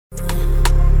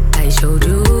showed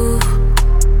you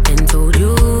and told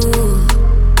you,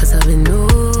 'cause I've been new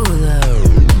love.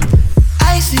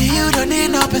 I see you don't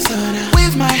need no persona.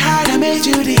 With my heart I made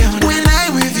you the owner. When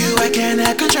I'm with you I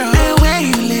cannot control. And when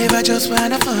you leave I just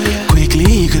wanna follow you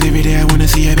quickly, 'cause every day I wanna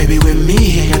see you baby with me.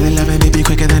 I gotta love it baby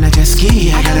quicker than a jet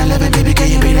ski. I gotta love it baby, can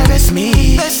you be the best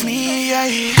me? Best me, yeah.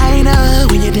 I know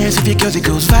when you dance with your girls it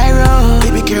goes viral.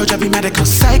 Baby girl drive me medical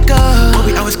psycho. But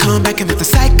we always come back and hit the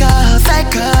cycle.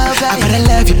 Baby. I gotta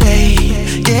love you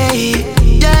babe.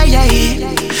 Yeah, yeah,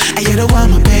 yeah. And you're the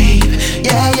one my babe.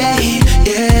 Yeah, yeah, yeah,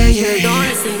 yeah, yeah. Don't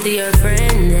listen to your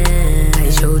friend, I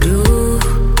showed you